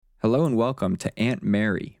Hello and welcome to Aunt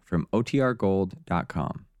Mary from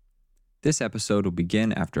OTRGold.com. This episode will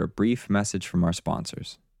begin after a brief message from our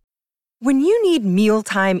sponsors. When you need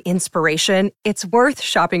mealtime inspiration, it's worth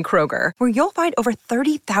shopping Kroger, where you'll find over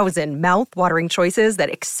 30,000 mouth-watering choices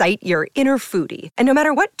that excite your inner foodie. And no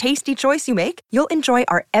matter what tasty choice you make, you'll enjoy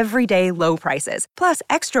our everyday low prices, plus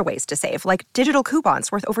extra ways to save, like digital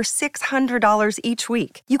coupons worth over $600 each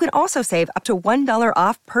week. You can also save up to $1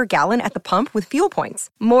 off per gallon at the pump with fuel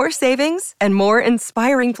points. More savings and more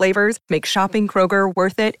inspiring flavors make shopping Kroger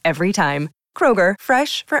worth it every time. Kroger,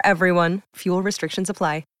 fresh for everyone. Fuel restrictions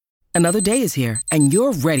apply. Another day is here, and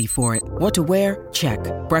you're ready for it. What to wear? Check.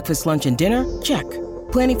 Breakfast, lunch, and dinner? Check.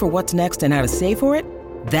 Planning for what's next and how to save for it?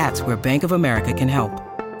 That's where Bank of America can help.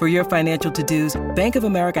 For your financial to-dos, Bank of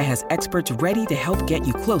America has experts ready to help get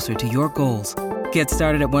you closer to your goals. Get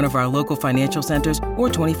started at one of our local financial centers or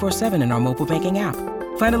 24/7 in our mobile banking app.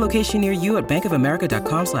 Find a location near you at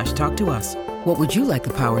bankofamerica.com/talktous. What would you like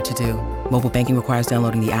the power to do? Mobile banking requires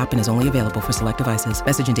downloading the app and is only available for select devices.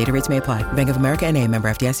 Message and data rates may apply. Bank of America N.A., member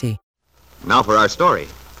FDIC. Now for our story.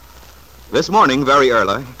 This morning, very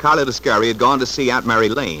early, Carla Descari had gone to see Aunt Mary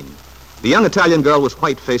Lane. The young Italian girl was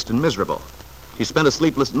white-faced and miserable. She spent a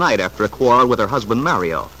sleepless night after a quarrel with her husband,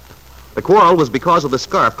 Mario. The quarrel was because of the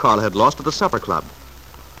scarf Carla had lost at the supper club.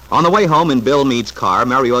 On the way home in Bill Meade's car,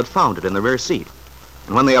 Mario had found it in the rear seat.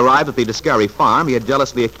 And when they arrived at the Descari farm, he had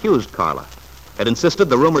jealously accused Carla, had insisted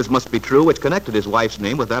the rumors must be true which connected his wife's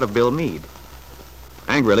name with that of Bill Meade.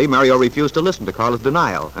 Angrily, Mario refused to listen to Carla's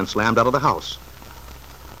denial and slammed out of the house.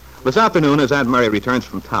 This afternoon, as Aunt Mary returns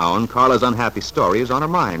from town, Carla's unhappy story is on her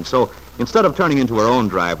mind. So instead of turning into her own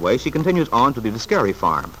driveway, she continues on to the Descari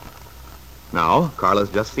farm. Now, Carla's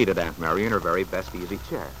just seated Aunt Mary in her very best easy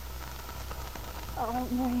chair. Oh,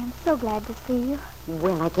 Aunt Mary, I'm so glad to see you.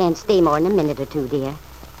 Well, I can't stay more than a minute or two, dear.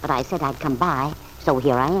 But I said I'd come by, so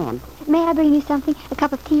here I am. May I bring you something? A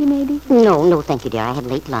cup of tea, maybe? No, thank you, dear. I had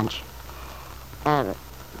late lunch.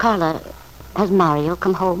 Carla, has Mario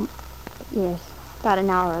come home? Yes, about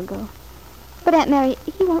an hour ago. But, Aunt Mary,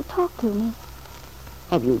 he won't talk to me.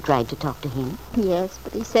 Have you tried to talk to him? Yes,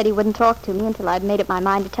 but he said he wouldn't talk to me until I'd made up my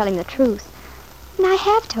mind to tell him the truth. And I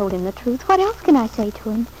have told him the truth. What else can I say to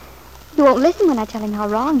him? He won't listen when I tell him how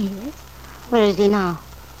wrong he is. Where is he now?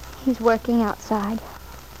 He's working outside.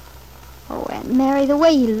 Oh, Aunt Mary, the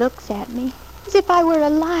way he looks at me, as if I were a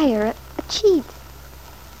liar, a cheat.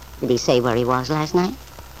 Did he say where he was last night?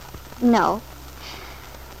 No.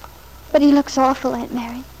 But he looks awful, Aunt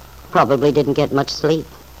Mary. Probably didn't get much sleep.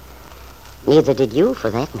 Neither did you, for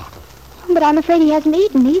that matter. But I'm afraid he hasn't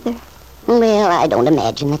eaten either. Well, I don't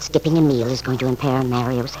imagine that skipping a meal is going to impair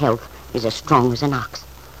Mario's health. He's as strong as an ox.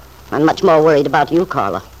 I'm much more worried about you,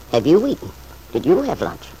 Carla. Have you eaten? Did you have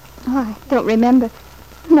lunch? Oh, I don't remember.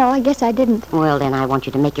 No, I guess I didn't. Well, then I want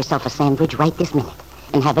you to make yourself a sandwich right this minute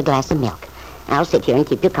and have a glass of milk. I'll sit here and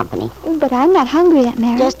keep you company. But I'm not hungry, Aunt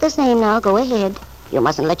Mary. Just the same now, go ahead. You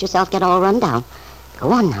mustn't let yourself get all run down.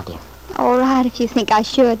 Go on now, dear. All right, if you think I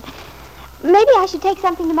should. Maybe I should take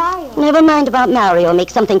something to Mario. Never mind about Mario. Make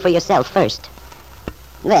something for yourself first.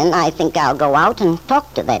 Then I think I'll go out and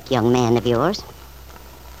talk to that young man of yours.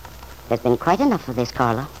 There's been quite enough of this,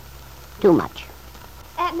 Carla. Too much.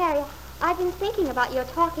 Aunt Mary, I've been thinking about your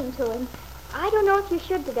talking to him. I don't know if you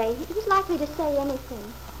should today. He's likely to say anything.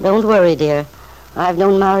 Don't worry, dear. I've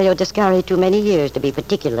known Mario Descari too many years to be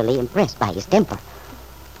particularly impressed by his temper.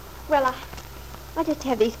 Well, I'll just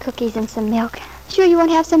have these cookies and some milk. Sure you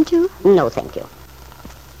won't have some, too? No, thank you.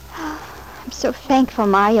 I'm so thankful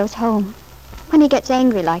Mario's home. When he gets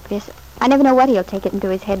angry like this, I never know what he'll take it into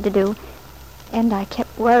his head to do. And I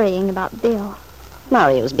kept worrying about Bill.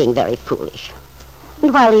 Mario's being very foolish.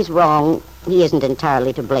 And while he's wrong, he isn't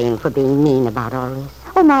entirely to blame for being mean about all this.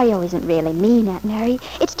 Oh, Mario isn't really mean, Aunt Mary.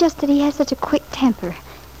 It's just that he has such a quick temper.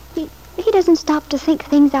 He doesn't stop to think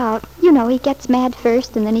things out. You know, he gets mad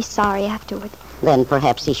first and then he's sorry afterward. Then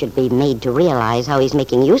perhaps he should be made to realize how he's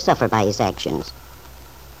making you suffer by his actions.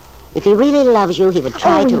 If he really loves you, he would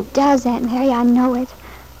try to... Oh, he does, Aunt Mary. I know it.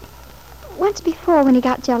 Once before, when he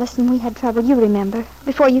got jealous and we had trouble, you remember,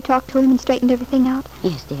 before you talked to him and straightened everything out?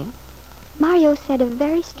 Yes, dear. Mario said a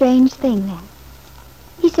very strange thing then.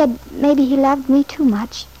 He said maybe he loved me too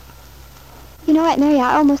much. You know, Aunt Mary,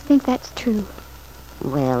 I almost think that's true.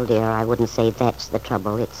 Well, dear, I wouldn't say that's the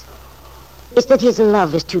trouble. It's that his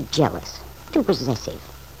love is too jealous, too possessive.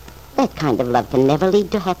 That kind of love can never lead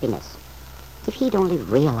to happiness. If he'd only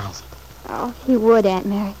realize it. Oh, he would, Aunt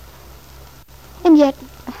Mary. And yet,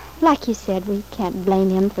 like you said, we can't blame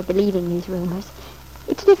him for believing these rumors.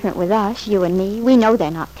 It's different with us, you and me. We know they're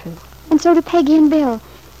not true. And so do Peggy and Bill.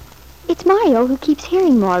 It's Mario who keeps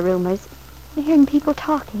hearing more rumors. hearing people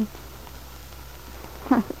talking.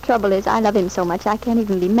 The trouble is, I love him so much I can't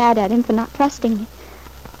even be mad at him for not trusting me.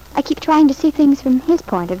 I keep trying to see things from his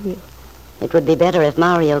point of view. It would be better if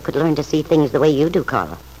Mario could learn to see things the way you do,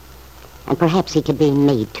 Carla. And perhaps he could be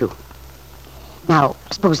made to. Now,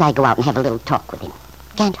 suppose I go out and have a little talk with him.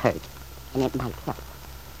 Can't hurt, and it might help.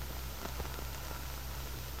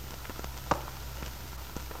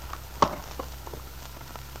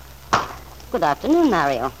 Good afternoon,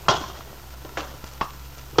 Mario.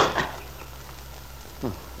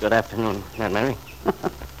 Good afternoon, Aunt Mary.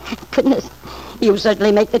 Goodness, you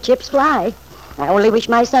certainly make the chips fly. I only wish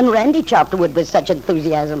my son Randy chopped wood with such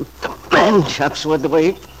enthusiasm. Man chops wood the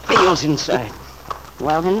way he feels inside.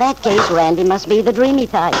 Well, in that case, Randy must be the dreamy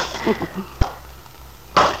type.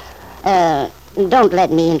 Don't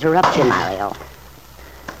let me interrupt you, Mario.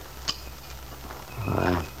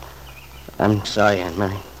 I'm sorry, Aunt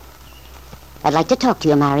Mary. I'd like to talk to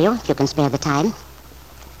you, Mario, if you can spare the time.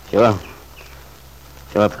 Sure.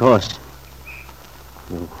 Sure, of course.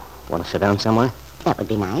 You want to sit down somewhere? That would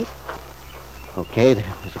be nice. Okay,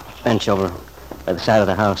 there's a bench over by the side of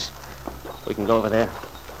the house. We can go over there.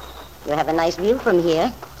 You have a nice view from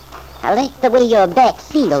here. I like the way your back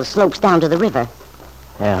field slopes down to the river.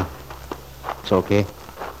 Yeah, it's okay.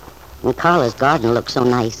 And Carla's garden looks so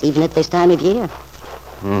nice, even at this time of year.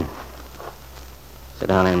 Sit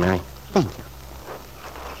down, Aunt Mary. Thank you.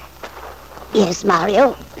 Yes,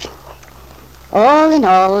 Mario. All in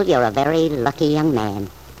all, you're a very lucky young man.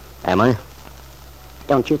 Am I?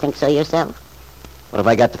 Don't you think so yourself? What have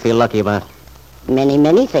I got to feel lucky about? Many,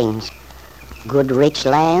 many things. Good, rich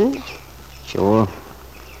land. Sure.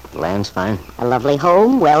 Land's fine. A lovely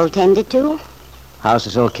home, well tended to. House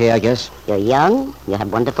is okay, I guess. You're young. You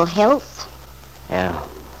have wonderful health. Yeah.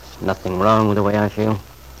 Nothing wrong with the way I feel.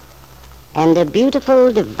 And a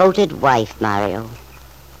beautiful, devoted wife, Mario.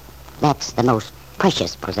 That's the most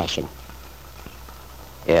precious possession.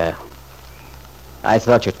 Yeah. I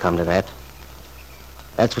thought you'd come to that.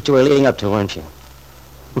 That's what you were leading up to, weren't you?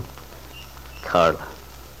 Carla.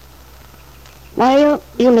 Mario,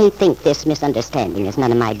 you may think this misunderstanding is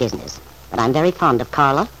none of my business, but I'm very fond of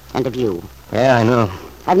Carla and of you. Yeah, I know.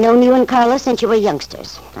 I've known you and Carla since you were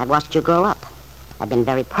youngsters. I've watched you grow up. I've been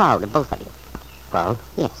very proud of both of you. Proud?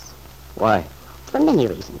 Yes, Why? for many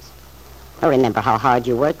reasons. I remember how hard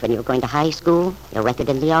you worked when you were going to high school, your record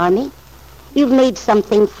in the Army. You've made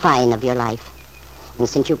something fine of your life. And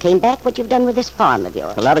since you came back, what you've done with this farm of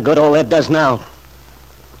yours. A lot of good old Ed does now.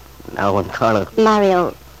 Now when Carla...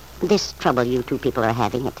 Mario, this trouble you two people are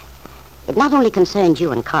having, it not only concerns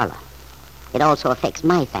you and Carla, it also affects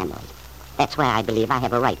my family. That's why I believe I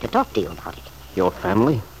have a right to talk to you about it. Your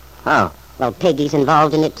family? How? Well, Peggy's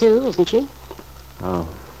involved in it too, isn't she? Oh,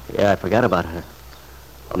 yeah, I forgot about her.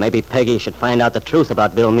 Well, maybe Peggy should find out the truth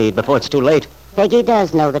about Bill Meade before it's too late. Peggy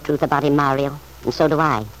does know the truth about him, Mario, and so do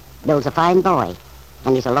I. Bill's a fine boy,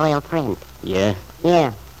 and he's a loyal friend. Yeah?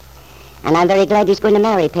 Yeah. And I'm very glad he's going to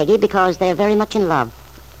marry Peggy because they're very much in love.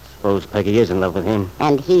 Suppose Peggy is in love with him.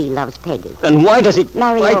 And he loves Peggy. Then why does he...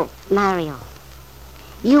 Mario, Why... Mario,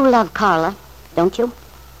 you love Carla, don't you?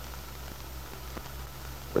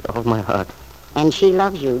 With all my heart. And she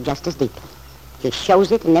loves you just as deeply. She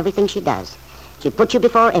shows it in everything she does. She puts you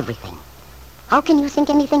before everything. How can you think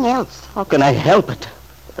anything else? How can I help it?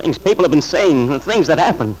 The things people have been saying, the things that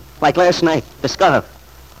happened. Like last night, the scarf.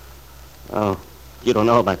 Oh, you don't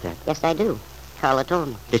know about that. Yes, I do. Carla told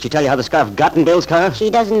me. Did she tell you how the scarf got in Bill's car? She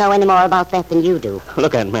doesn't know any more about that than you do.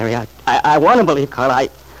 Look, Aunt Mary, I want to believe Carla.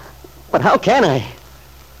 But how can I?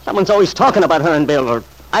 Someone's always talking about her and Bill, or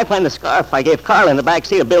I find the scarf I gave Carla in the back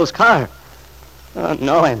seat of Bill's car. Oh,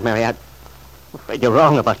 no, Aunt Mary, I'm afraid you're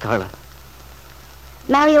wrong about Carla.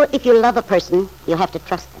 Mario, if you love a person, you have to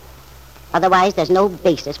trust them. Otherwise, there's no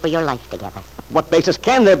basis for your life together. What basis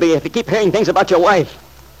can there be if you keep hearing things about your wife?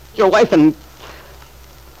 Your wife and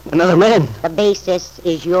another man. The basis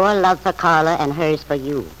is your love for Carla and hers for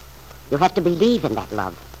you. You have to believe in that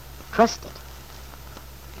love. Trust it.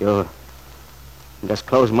 Sure. Just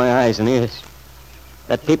close my eyes and ears.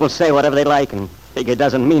 Let people say whatever they like and figure it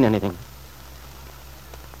doesn't mean anything.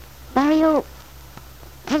 Mario,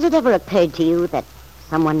 has it ever occurred to you that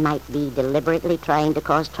someone might be deliberately trying to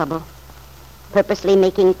cause trouble? Purposely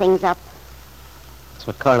making things up? That's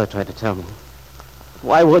what Carla tried to tell me.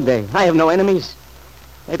 Why would they? I have no enemies.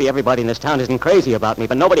 Maybe everybody in this town isn't crazy about me,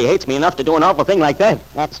 but nobody hates me enough to do an awful thing like that.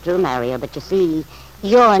 That's true, Mario, but you see,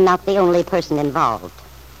 you're not the only person involved.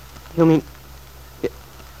 You mean... It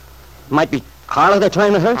might be Carla they're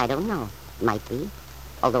trying to hurt? I don't know. Might be.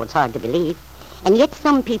 Although it's hard to believe. And yet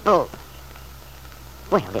some people...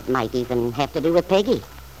 Well, it might even have to do with Peggy.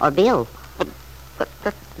 Or Bill.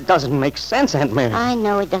 But doesn't make sense, Aunt Mary. I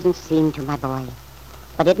know it doesn't seem to, my boy.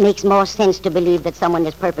 But it makes more sense to believe that someone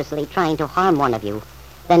is purposely trying to harm one of you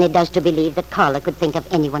than it does to believe that Carla could think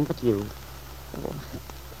of anyone but you.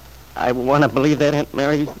 I want to believe that, Aunt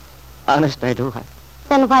Mary. Honest, I do.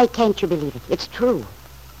 Then why can't you believe it? It's true.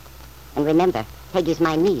 And remember, Peggy's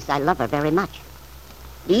my niece. I love her very much.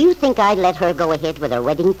 Do you think I'd let her go ahead with her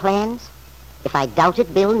wedding plans if I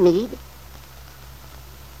doubted Bill Meade?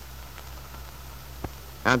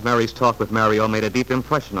 Aunt Mary's talk with Mario made a deep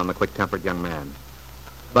impression on the quick-tempered young man.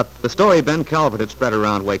 But the story Ben Calvert had spread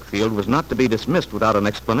around Wakefield was not to be dismissed without an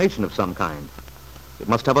explanation of some kind. It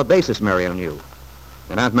must have a basis, Mario knew.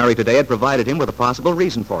 And Aunt Mary today had provided him with a possible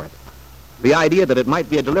reason for it. The idea that it might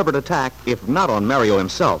be a deliberate attack, if not on Mario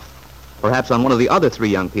himself, perhaps on one of the other 3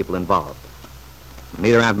 young people involved.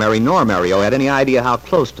 Neither Aunt Mary nor Mario had any idea how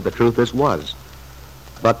close to the truth this was.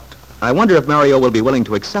 But I wonder if Mario will be willing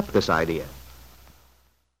to accept this idea.